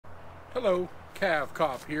Hello, Cav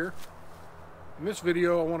Cop here. In this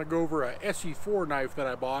video I want to go over a ESEE knife that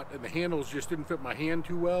I bought, and the handles just didn't fit my hand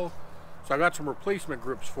too well, so I got some replacement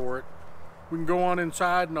grips for it. We can go on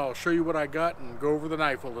inside and I'll show you what I got and go over the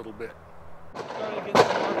knife a little bit.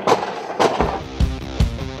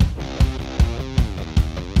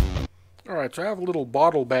 Alright, so I have a little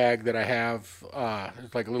bottle bag that I have,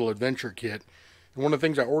 it's like a little adventure kit. And one of the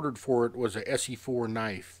things I ordered for it was a ESEE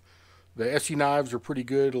knife. The ESEE knives are pretty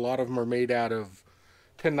good. A lot of them are made out of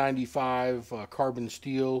 1095 carbon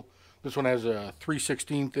steel. This one has a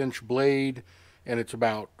 3/16 inch blade, and it's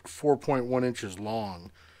about 4.1 inches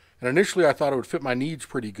long. And initially I thought it would fit my needs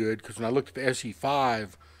pretty good, because when I looked at the ESEE,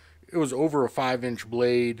 it was over a 5-inch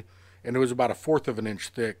blade, and it was about 1/4 of an inch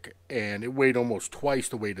thick, and it weighed almost twice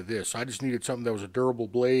the weight of this. So I just needed something that was a durable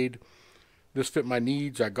blade. This fit my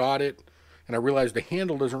needs. I got it, and I realized the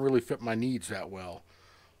handle doesn't really fit my needs that well.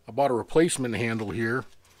 I bought a replacement handle here.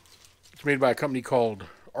 It's made by a company called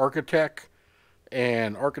Architect,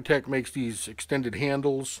 and Architect makes these extended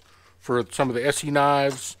handles for some of the ESEE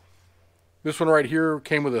knives. This one right here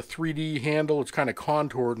came with a 3D handle. It's kind of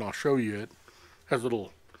contoured, and I'll show you it. It has a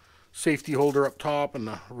little safety holder up top and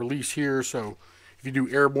a release here, so if you do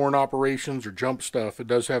airborne operations or jump stuff, it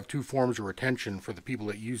does have 2 forms of retention for the people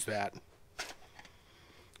that use that.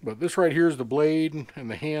 But this right here is the blade and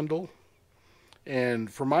the handle.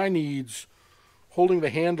 And for my needs, holding the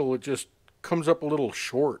handle, it just comes up a little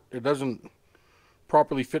short. It doesn't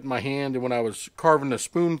properly fit my hand. And when I was carving the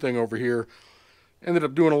spoon thing over here, ended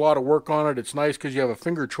up doing a lot of work on it. It's nice because you have a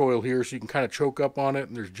finger choil here, so you can kind of choke up on it,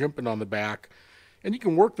 and there's jimping on the back. And you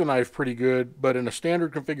can work the knife pretty good, but in a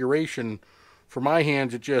standard configuration, for my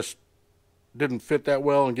hands, it just didn't fit that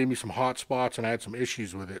well and gave me some hot spots, and I had some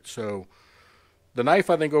issues with it. So the knife,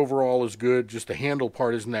 I think, overall is good. Just the handle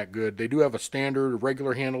part isn't that good. They do have a standard,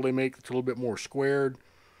 regular handle they make that's a little bit more squared.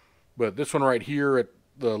 But this one right here, at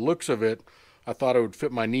the looks of it, I thought it would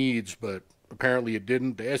fit my needs, but apparently it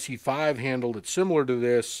didn't. The ESEE handle that's similar to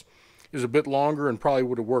this is a bit longer and probably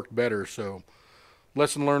would have worked better. So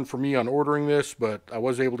lesson learned for me on ordering this, but I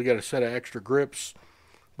was able to get a set of extra grips.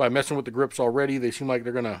 By messing with the grips already, they seem like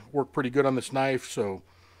they're going to work pretty good on this knife. So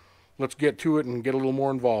let's get to it and get a little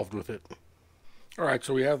more involved with it. Alright,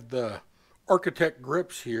 so we have the Architect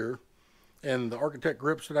grips here, and the Architect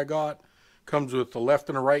grips that I got comes with the left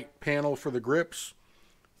and a right panel for the grips,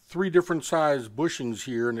 3 different size bushings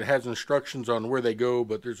here, and it has instructions on where they go,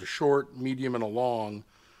 but there's a short, medium, and a long,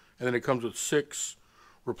 and then it comes with 6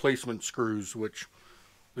 replacement screws, which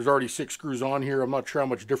there's already 6 screws on here. I'm not sure how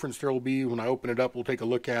much difference there will be. When I open it up, we'll take a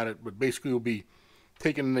look at it, but basically we'll be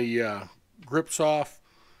taking the grips off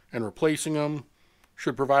and replacing them.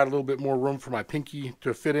 Should provide a little bit more room for my pinky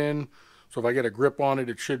to fit in. So if I get a grip on it,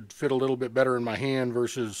 it should fit a little bit better in my hand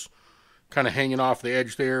versus kind of hanging off the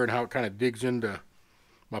edge there, and how it kind of digs into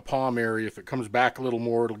my palm area. If it comes back a little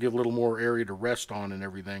more, it'll give a little more area to rest on and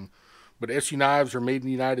everything. But ESEE knives are made in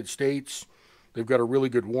the United States. They've got a really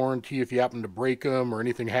good warranty. If you happen to break them or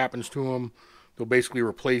anything happens to them, they'll basically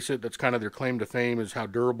replace it. That's kind of their claim to fame, is how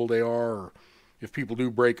durable they are. Or if people do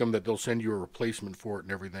break them, that they'll send you a replacement for it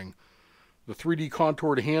and everything. The 3D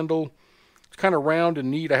contoured handle, it's kind of round and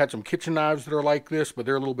neat. I had some kitchen knives that are like this, but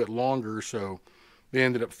they're a little bit longer, so they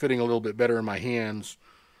ended up fitting a little bit better in my hands.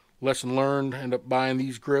 Lesson learned, ended up buying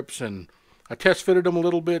these grips, and I test fitted them a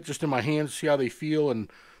little bit just in my hands to see how they feel, and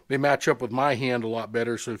they match up with my hand a lot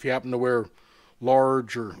better. So if you happen to wear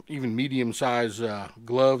large or even medium size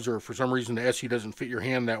gloves, or for some reason the ESEE doesn't fit your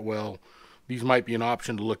hand that well, these might be an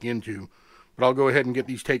option to look into. But I'll go ahead and get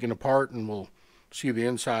these taken apart, and we'll see the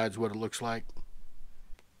insides, what it looks like.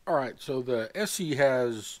 Alright, so the ESEE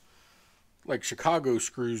has like Chicago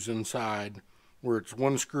screws inside, where it's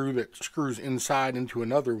one screw that screws inside into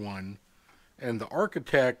another one. And the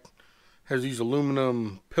Architect has these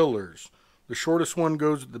aluminum pillars. The shortest one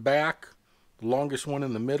goes at the back, the longest one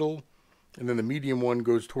in the middle, and then the medium one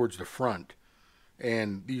goes towards the front.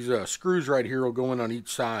 And these screws right here will go in on each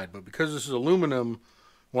side. But because this is aluminum,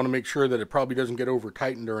 I want to make sure that it probably doesn't get over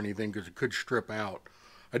tightened or anything, because it could strip out.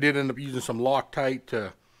 I did end up using some Loctite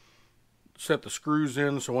to set the screws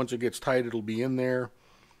in, so once it gets tight, it'll be in there.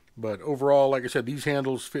 But overall, like I said, these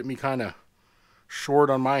handles fit me kind of short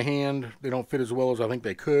on my hand. They don't fit as well as I think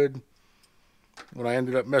they could. When I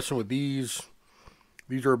ended up messing with these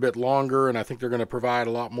are a bit longer, and I think they're going to provide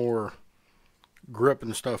a lot more grip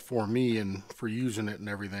and stuff for me and for using it and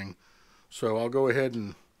everything. So I'll go ahead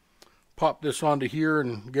and pop this onto here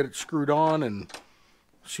and get it screwed on and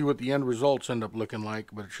see what the end results end up looking like.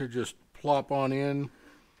 But it should just plop on in,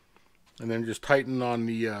 and then just tighten on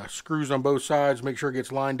the screws on both sides, make sure it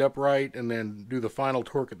gets lined up right, and then do the final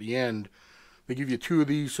torque at the end They give you 2 of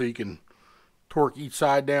these so you can torque each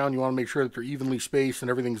side down. You want to make sure that they're evenly spaced and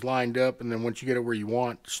everything's lined up, and then once you get it where you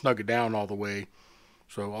want, snug it down all the way.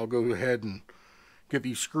 So I'll go ahead and get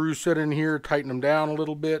these screws set in here, tighten them down a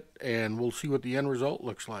little bit, and we'll see what the end result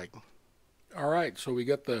looks like. Alright, so we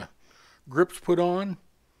got the grips put on.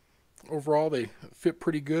 Overall, they fit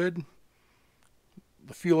pretty good.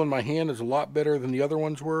 The feel in my hand is a lot better than the other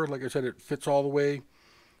ones were. Like I said, it fits all the way.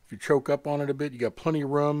 If you choke up on it a bit, you got plenty of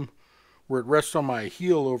room. Where it rests on my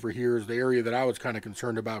heel over here is the area that I was kind of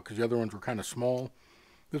concerned about because the other ones were kind of small.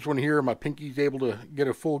 This one here, my pinky's able to get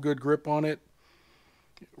a full good grip on it.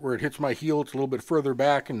 Where it hits my heel, it's a little bit further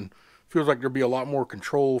back and feels like there'll be a lot more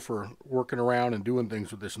control for working around and doing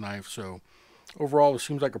things with this knife. So overall, it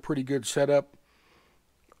seems like a pretty good setup.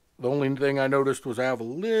 The only thing I noticed was I have a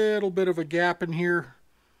little bit of a gap in here.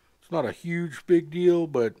 It's not a huge big deal,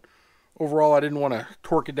 but overall I didn't want to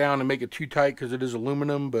torque it down and make it too tight because it is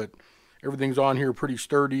aluminum, but everything's on here pretty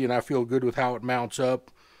sturdy and I feel good with how it mounts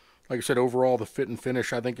up. Like I said, overall the fit and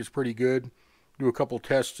finish I think is pretty good. Do a couple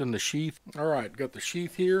tests in the sheath. Alright, got the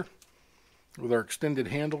sheath here with our extended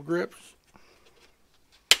handle grips.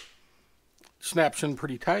 Snaps in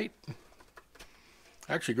pretty tight.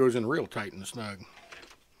 Actually goes in real tight and snug.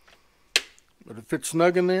 But it fits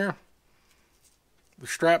snug in there. The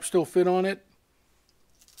straps still fit on it.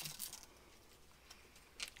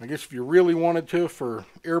 I guess if you really wanted to for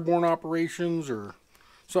airborne operations or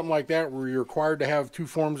something like that where you're required to have 2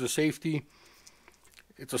 forms of safety,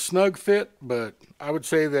 it's a snug fit, but I would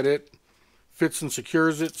say that it fits and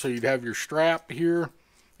secures it. So you'd have your strap here,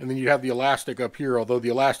 and then you'd have the elastic up here, although the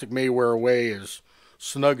elastic may wear away as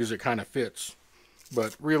snug as it kind of fits.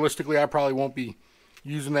 But realistically, I probably won't be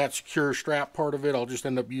using that secure strap part of it. I'll just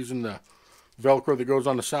end up using the Velcro that goes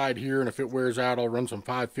on the side here, and if it wears out, I'll run some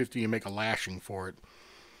 550 and make a lashing for it.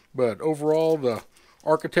 But overall, the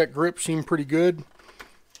Architect grip seemed pretty good.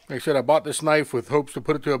 Like I said, I bought this knife with hopes to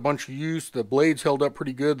put it to a bunch of use. The blade's held up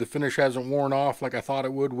pretty good. The finish hasn't worn off like I thought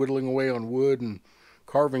it would, whittling away on wood and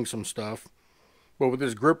carving some stuff. But with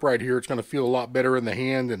this grip right here, it's going to feel a lot better in the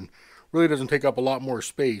hand and really doesn't take up a lot more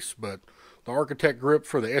space. But the Architect grip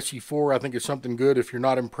for the ESEE4 I think is something good if you're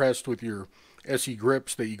not impressed with your ESEE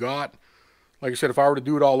grips that you got. Like I said, if I were to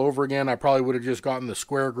do it all over again, I probably would have just gotten the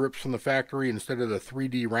square grips from the factory instead of the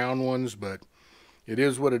 3D round ones. But it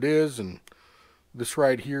is what it is, and this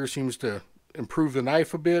right here seems to improve the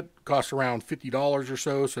knife a bit. Costs around $50 or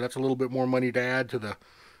so, so that's a little bit more money to add to the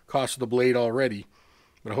cost of the blade already.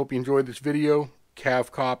 But I hope you enjoyed this video.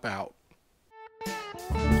 Cav Cop out.